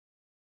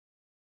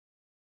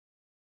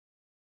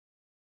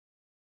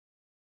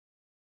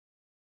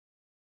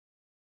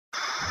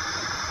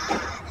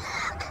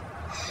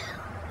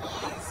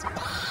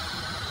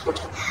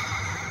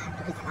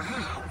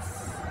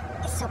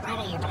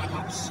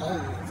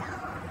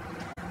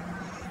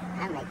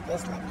I make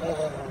this look good.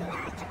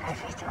 I took a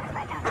grocery store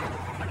right now.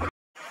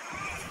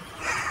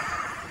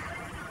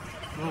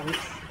 And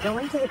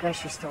going to the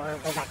grocery store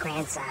with my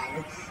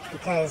grandson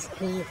because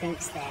he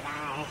thinks that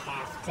I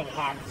have to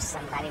have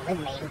somebody with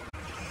me.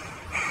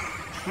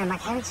 And I'm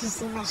like, haven't you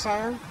seen my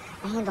show?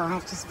 I handle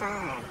life just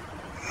fine.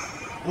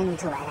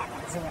 Until that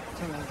happens, and it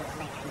turns into a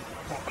man.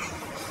 But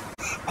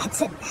that's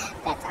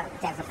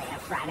definitely a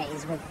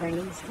Fridays with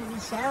Berniece kind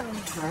of show.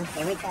 Well,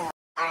 here we go.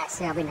 Alright,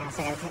 so it'll be nice.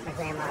 I gotta take my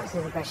grandma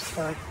to the grocery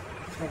store.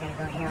 We're gonna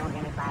go here and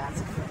we're gonna buy lots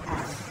of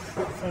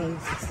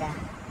foods and stuff.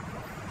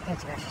 Here's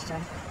the grocery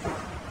store.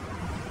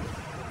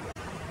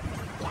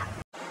 Yeah.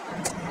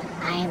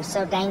 I am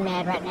so dang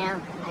mad right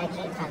now. I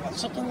can't find the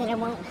chicken that I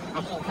want.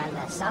 I can't find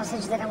the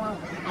sausage that I want.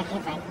 I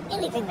can't find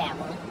anything that I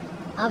want.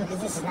 All because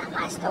this is not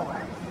my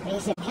store. And he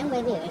said, come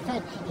with me.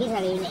 He's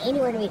not even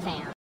anywhere to be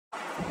found.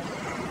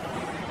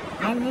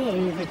 I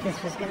knew that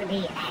this was going to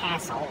be a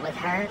hassle with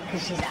her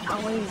because she's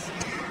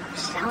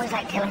always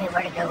like telling me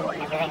where to go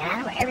and everything. And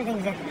I know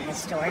everything's at the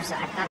store, so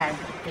I thought I'd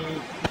be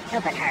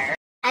helping her.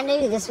 I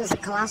knew this was a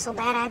colossal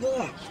bad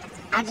idea.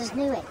 I just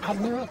knew it. I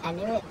knew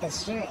it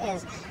as sure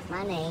as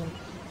my name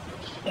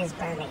is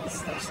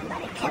Berniece. There's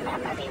somebody coming.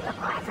 I'm going to be real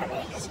quiet for a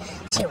minute because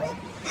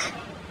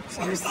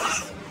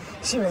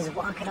she was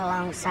walking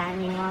alongside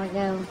me a while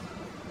ago.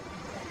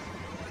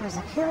 I was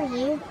like, who are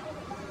you?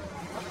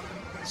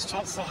 She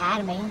tried to say hi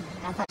to me.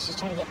 I thought she was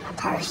trying to get my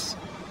purse.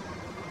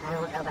 I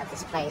don't know about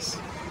this place.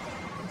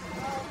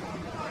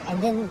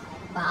 And then,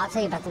 well, I'll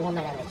tell you about the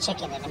woman and the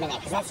chicken in a minute,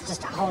 because that's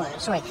just a whole other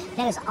story.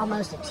 That is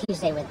almost a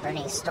Tuesday with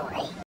Berniece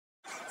story.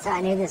 So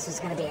I knew this was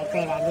going to be a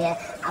great idea.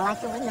 I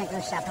like it when I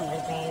go shopping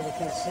with Mary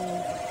because she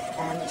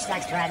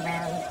likes to ride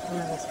around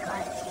one of those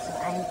carts. So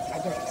I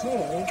do it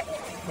too,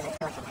 because I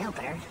feel like I'm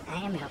helping her.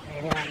 I am helping her,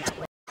 even though I'm not with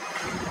her.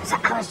 So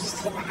I was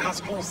just in the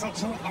ice cream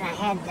section, and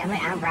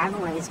I'm driving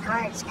one of these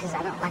carts because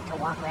I don't like to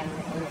walk around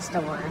in the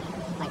store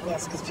like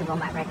this because people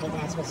might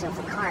recognize me. So if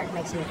a cart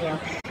makes me feel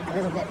a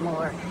little bit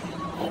more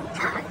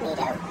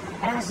incognito.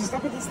 But I was just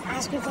up against the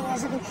ice cream thing,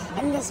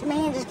 and this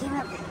man just came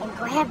up and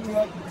grabbed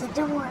the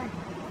door,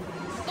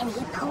 and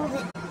he pulled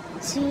it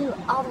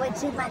all the way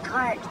to my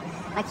cart,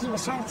 like he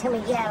was trying to tell me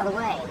to get out of the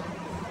way.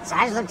 So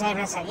I just looked at him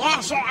and I said, yeah,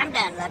 sure, I'm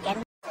done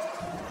looking.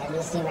 Have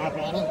you seen my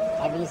granny?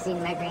 Have you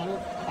seen my granny?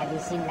 Have you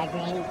seen my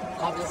granny?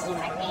 Have you seen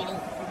my granny?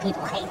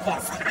 People hate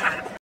this.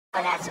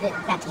 Oh, that's good.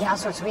 About to get all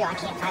sorts real. I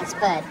can't find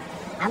Spud.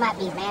 I might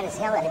be mad as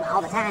hell at him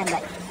all the time,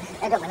 but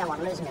that don't mean I want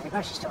to lose him at the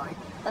grocery store.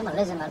 If I'm going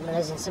to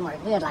lose him somewhere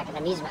good, like an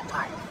amusement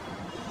park.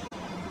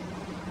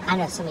 I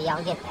know some of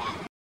y'all get that.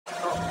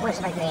 Oh,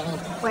 where's my granny?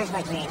 Where's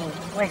my granny?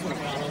 Where's my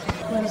granny?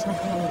 Where's my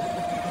granny?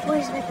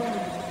 Where's my granny?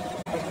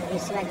 You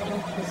see my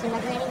granny? You see my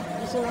granny?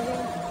 You see my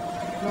granny?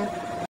 No?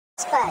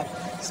 Spud!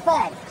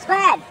 Spud!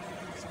 Spud!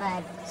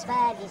 Spud!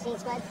 Spud! You seen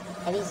Spud?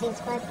 Have you seen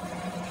Spud?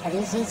 Have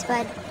you seen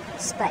Spud?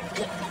 Spud,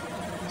 get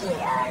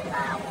out of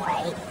my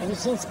way. Have you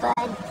seen Spud?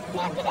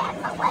 Now get out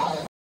of my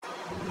way.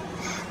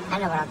 I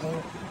know what I'll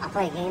do. I'll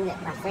play a game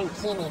that my friend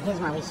Kenny and his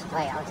mom used to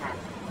play all the time.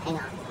 Hang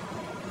on.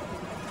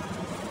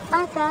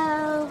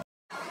 Marco!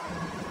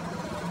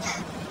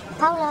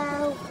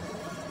 Polo!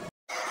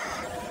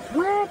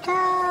 Marco!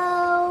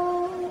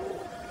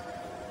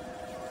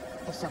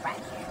 It's so bright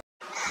here.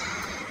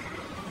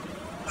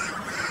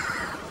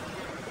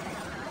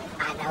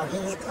 I know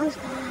he's close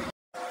by.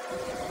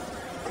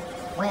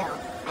 Well,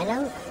 I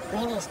know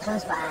Granny's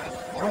close by,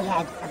 and we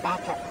had a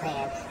backup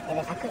plan that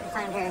if I couldn't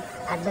find her,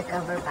 I'd look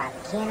over by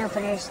the can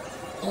openers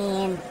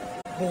and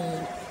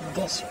the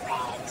dish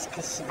rags,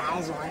 because she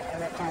buys one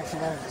every time she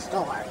goes to the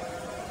store.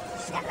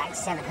 She's got like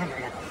 700 of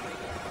them.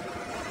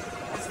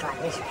 That's a lot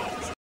of dish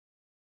rags.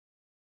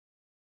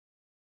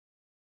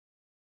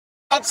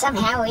 And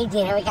somehow we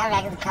did it. We got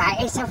back in the car.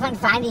 It's so fun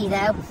finding you,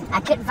 though. I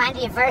couldn't find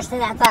you at first,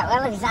 and I thought,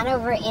 well, if he's not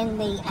over in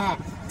the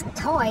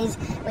toys,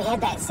 we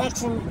had that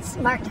section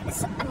marked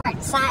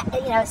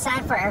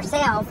side for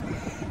ourselves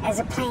as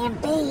a plan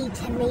B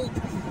to meet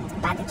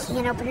by the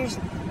can openers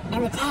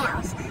and the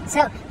towels.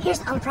 So here's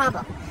the only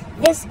problem.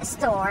 This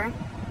store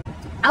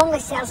only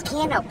sells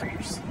can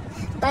openers,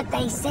 but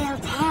they sell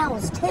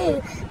towels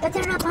too, but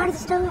they're not part of the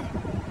store.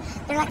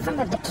 They're like from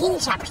a bikini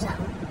shop or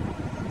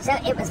something. So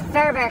it was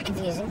very, very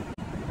confusing.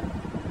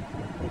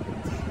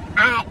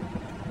 I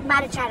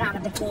might have tried on a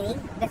bikini.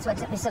 That's what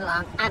took me so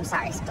long. I'm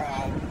sorry, Spud.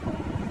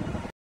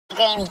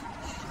 Granny,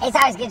 it's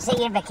always good to see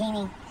you in a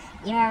bikini.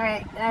 You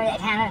remember that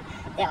time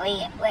that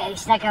we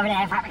snuck over to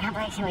that apartment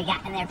complex and we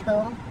got in their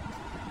pool?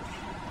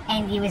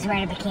 And you was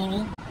wearing a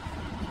bikini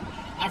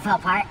and fell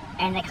apart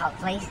and they called the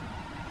police?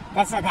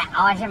 That's what that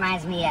always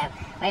reminds me of.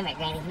 Wait a minute,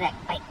 Granny. Look,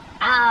 wait.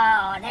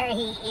 Oh, there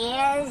he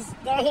is.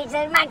 There he is.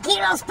 My cute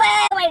little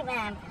Spud. Wait a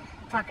minute.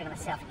 I'm talking to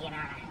myself again,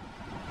 aren't I?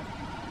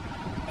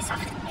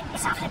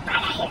 It's awfully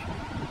bright out here.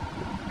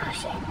 Oh,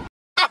 shit.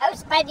 Oh,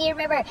 Spud, do you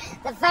remember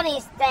the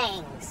funniest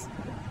things?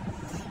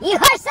 You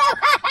are so...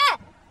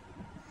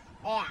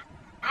 Yeah.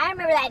 I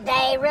remember that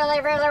day really,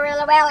 really,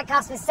 really well. It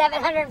cost me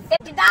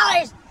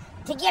 $750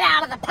 to get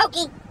out of the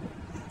pokey.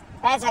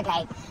 That's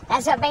okay.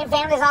 That's what being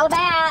family is all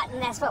about,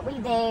 and that's what we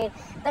do.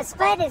 But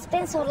Spud, it's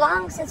been so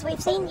long since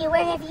we've seen you.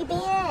 Where have you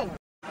been?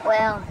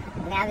 Well,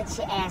 now that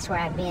you asked where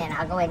I've been,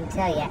 I'll go ahead and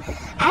tell you.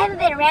 I haven't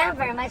been around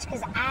very much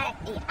because I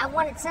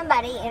wanted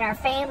somebody in our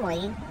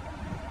family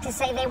to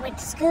say they went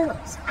to school.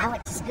 So I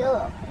went to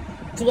school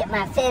to get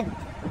my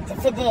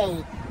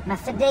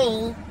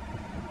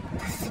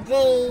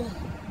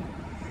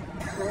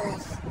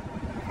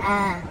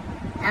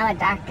I'm a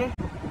doctor.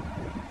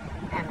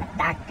 I'm a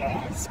doctor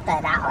of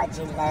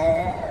Spudology,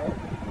 love.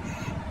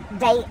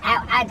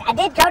 I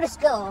did go to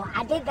school.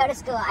 I did go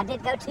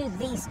to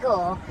the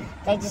school.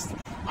 They just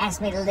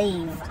asked me to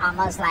leave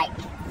almost like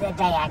the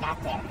day I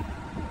got there.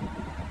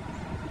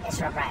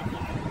 It's right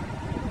here.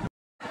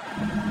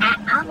 I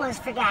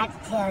almost forgot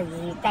to tell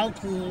you,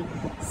 thank you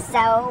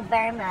so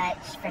very much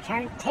for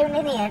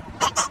tuning in.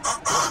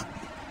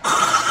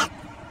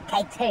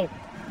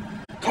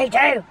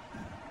 K2.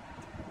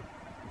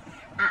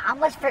 I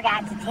almost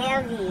forgot to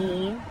tell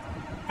you,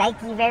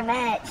 thank you very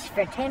much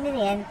for tuning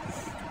in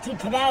to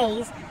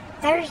today's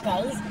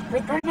Thursdays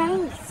with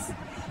Berniece.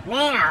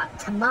 Now,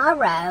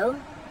 tomorrow,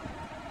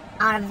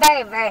 on a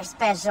very, very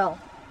special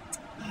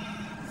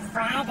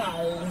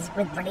Fridays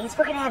with Berniece,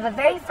 we're going to have a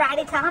very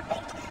Friday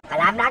topic. But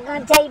I'm not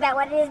going to tell you about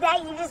what it is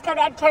today. You're just going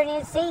to have to turn in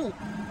and see.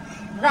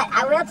 But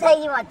I will tell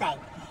you one thing.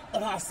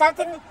 It has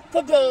something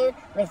to do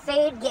with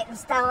food getting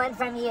stolen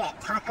from you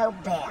at Taco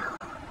Bell.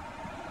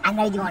 I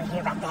know you want to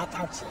hear about that,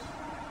 don't you?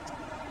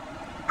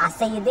 I'll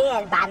see you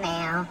then. Bye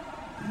now.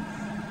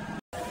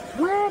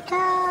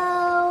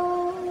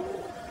 Myrtle.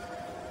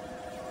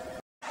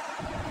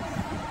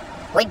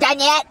 We done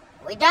yet?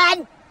 We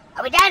done?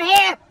 Are we done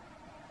here?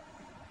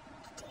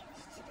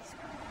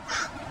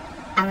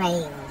 I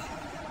mean,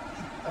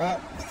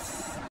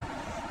 whoops.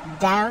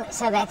 Don't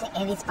show that to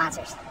any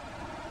sponsors.